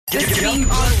This week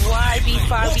on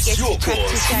YB5, we get to chat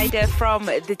to Shaida from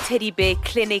the Teddy Bear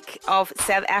Clinic of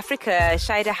South Africa.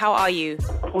 Shaida, how are you?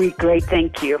 We're great,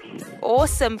 thank you.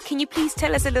 Awesome. Can you please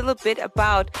tell us a little bit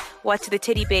about what the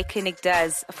Teddy Bear Clinic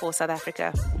does for South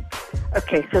Africa?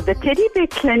 Okay, so the Teddy Bear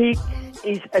Clinic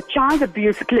is a child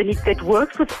abuse clinic that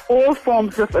works with all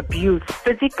forms of abuse: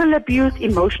 physical abuse,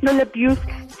 emotional abuse,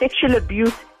 sexual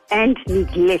abuse, and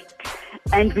neglect.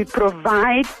 And we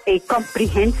provide a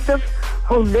comprehensive,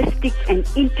 holistic, and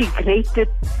integrated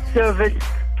service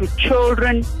to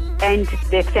children and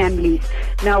their families.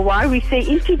 Now, why we say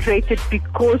integrated?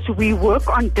 Because we work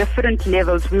on different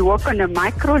levels. We work on a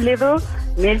micro level,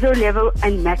 meso level,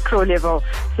 and macro level.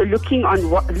 So looking at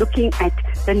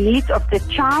the needs of the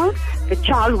child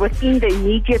within the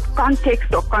immediate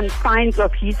context or confines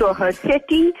of his or her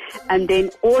setting, and then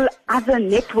all other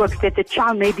networks that the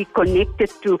child may be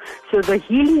connected to. So the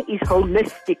healing is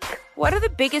holistic. What are the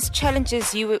biggest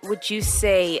challenges would you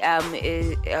say that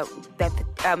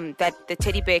the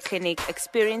Teddy Bear Clinic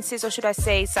experiences, or should I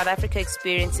say South Africa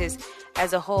experiences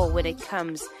as a whole, when it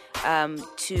comes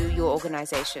to your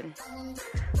organization?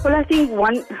 Well, I think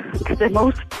the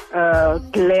most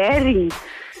glaring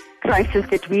crisis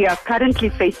that we are currently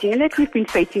facing, and that we've been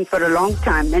facing for a long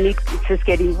time, and it's just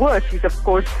getting worse, is of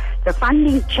course the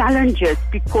funding challenges,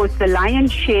 because the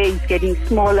lion's share is getting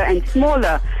smaller and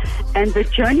smaller. And the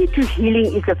journey to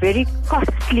healing is a very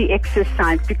costly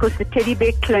exercise, because the Teddy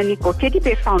Bear Clinic or Teddy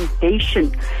Bear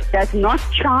Foundation does not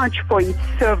charge for its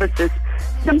services,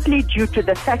 simply due to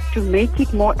the fact to make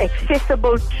it more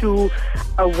accessible to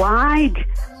a wide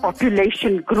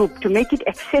population group, to make it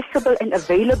accessible and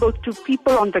available to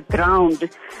people on the ground,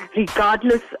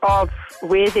 regardless of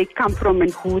where they come from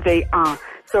and who they are.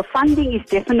 So funding is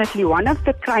definitely one of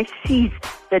the crises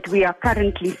that we are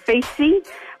currently facing.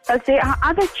 But there are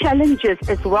other challenges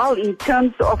as well in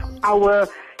terms of our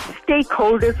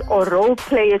stakeholders or role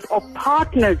players or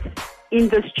partners in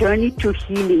this journey to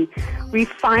healing. We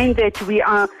find that we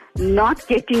are not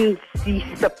getting the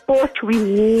support we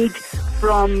need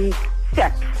from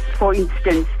SAPs, for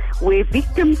instance, where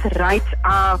victims' rights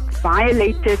are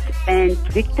violated and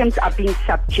victims are being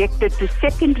subjected to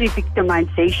secondary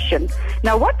victimization.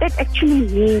 Now, what that actually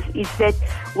means is that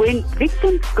when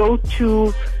victims go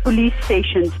to police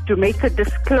stations to make a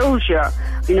disclosure,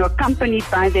 accompanied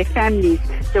by their families,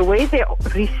 the way they're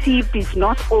received is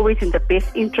not always in the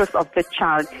best interest of the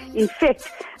child. In fact,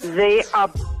 they are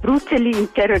brutally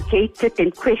interrogated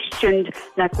and questioned,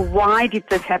 like, why did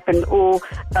this happen, or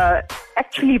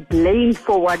actually blamed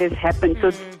for what has happened.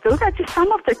 So those are just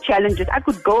some of the challenges. I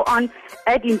could go on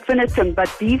ad infinitum, but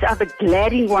these are the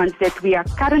glaring ones that we are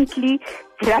currently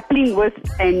grappling with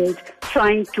and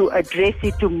trying to address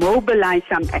it, to mobilize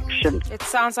some action. It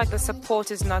sounds like the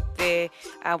support is not there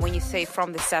when you say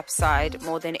from the SAP side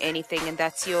more than anything, and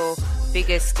that's your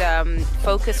biggest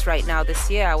focus right now this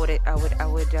year, I would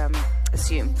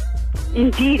assume.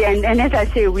 Indeed, and as I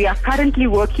say, we are currently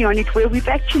working on it, where we've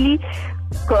actually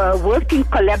worked in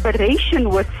collaboration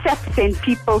with SAPs and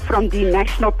people from the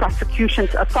National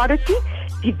Prosecutions Authority,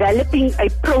 developing a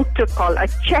protocol, a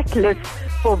checklist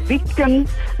for victims,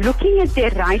 looking at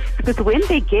their rights, because when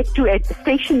they get to a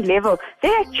station level,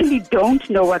 they actually don't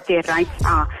know what their rights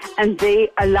are, and they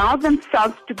allow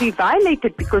themselves to be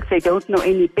violated because they don't know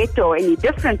any better or any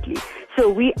differently. So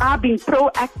we are being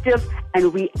proactive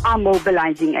and we are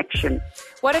mobilizing action.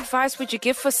 What advice would you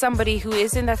give for somebody who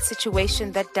is in that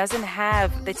situation that doesn't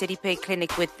have the Teddy Bear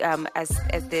Clinic with as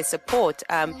their support,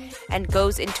 and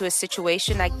goes into a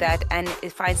situation like that and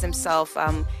finds themselves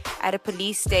at a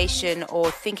police station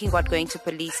or thinking about going to a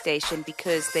police station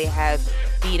because they have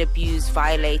been abused,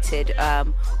 violated,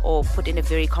 or put in a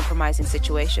very compromising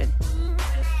situation?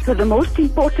 So the most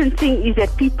important thing is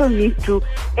that people need to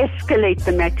escalate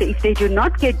the matter. If they do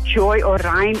not get joy or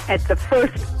rhyme at the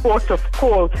first port of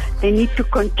call, they need to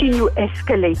continue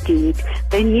escalating it.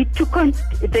 They need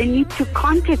to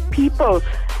contact people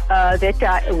that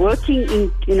are working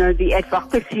in the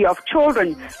advocacy of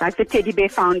children, like the Teddy Bear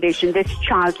Foundation, this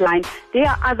Childline. There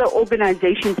are other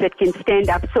organizations that can stand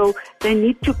up. So they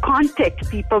need to contact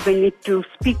people. They need to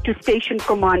speak to station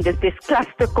commanders. There's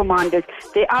cluster commanders.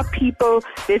 There are people.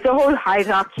 There's a whole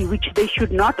hierarchy which they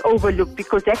should not overlook,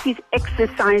 because that is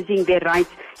exercising their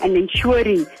rights and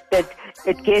ensuring that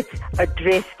it gets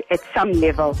addressed at some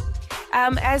level.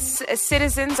 As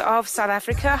citizens of South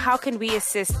Africa, how can we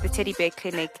assist the Teddy Bear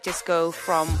Clinic just go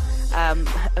from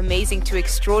amazing to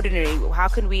extraordinary? How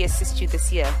can we assist you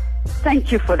this year?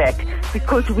 Thank you for that,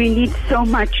 because we need so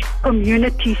much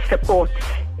community support.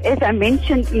 As I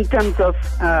mentioned, in terms of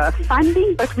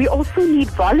funding, but we also need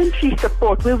voluntary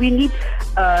support, where we need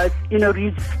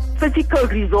physical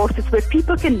resources where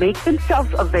people can make themselves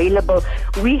available.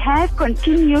 We have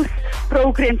continuous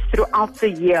programs throughout the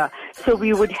year. So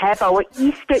we would have our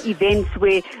Easter events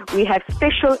where we have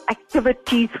special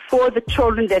activities for the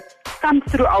children that come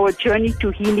through our Journey to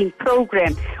Healing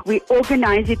program. We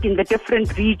organize it in the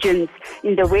different regions,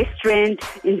 in the West Rand,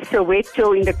 in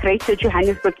Soweto, in the Greater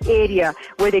Johannesburg area,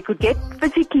 where they could get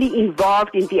physically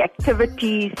involved in the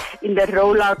activities, in the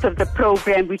rollout of the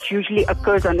program, which usually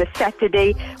occurs on a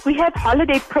Saturday. We have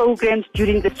holiday programs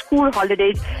during the school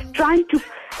holidays, trying to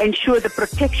ensure the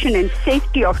protection and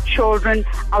safety of children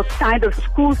outside of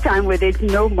school time, where there's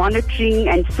no monitoring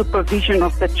and supervision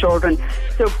of the children.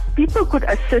 So people could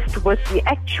assist with the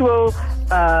actual,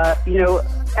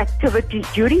 activities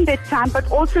during that time, but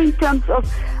also in terms of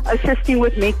assisting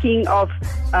with making of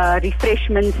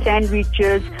refreshments,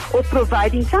 sandwiches, or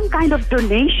providing some kind of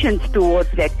donations towards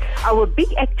that. Our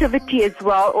big activity as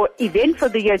well, or event for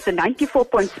the year, is the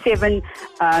 94.7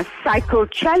 Cycle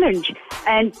Challenge.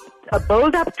 And a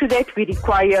build up to that, we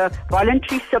require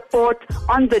voluntary support.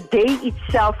 On the day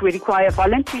itself, we require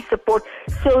voluntary support.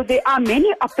 So there are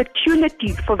many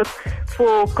opportunities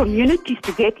for communities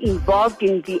to get involved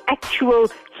in the actual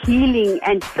healing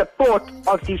and support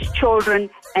of these children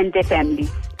and their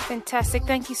families. Fantastic.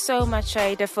 Thank you so much,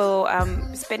 Aida, for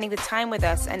spending the time with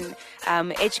us and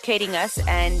educating us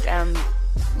and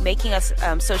making us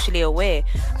socially aware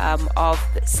of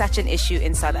such an issue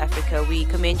in South Africa. We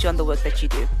commend you on the work that you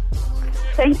do.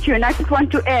 Thank you. And I just want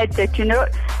to add that,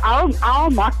 our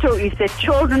motto is that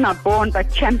children are born, but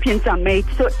champions are made.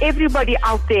 So everybody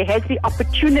out there has the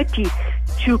opportunity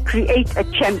to create a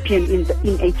champion in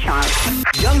a child.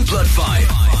 Youngblood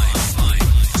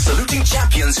 5. Saluting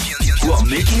champions who are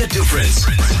making a difference.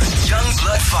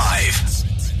 Youngblood 5.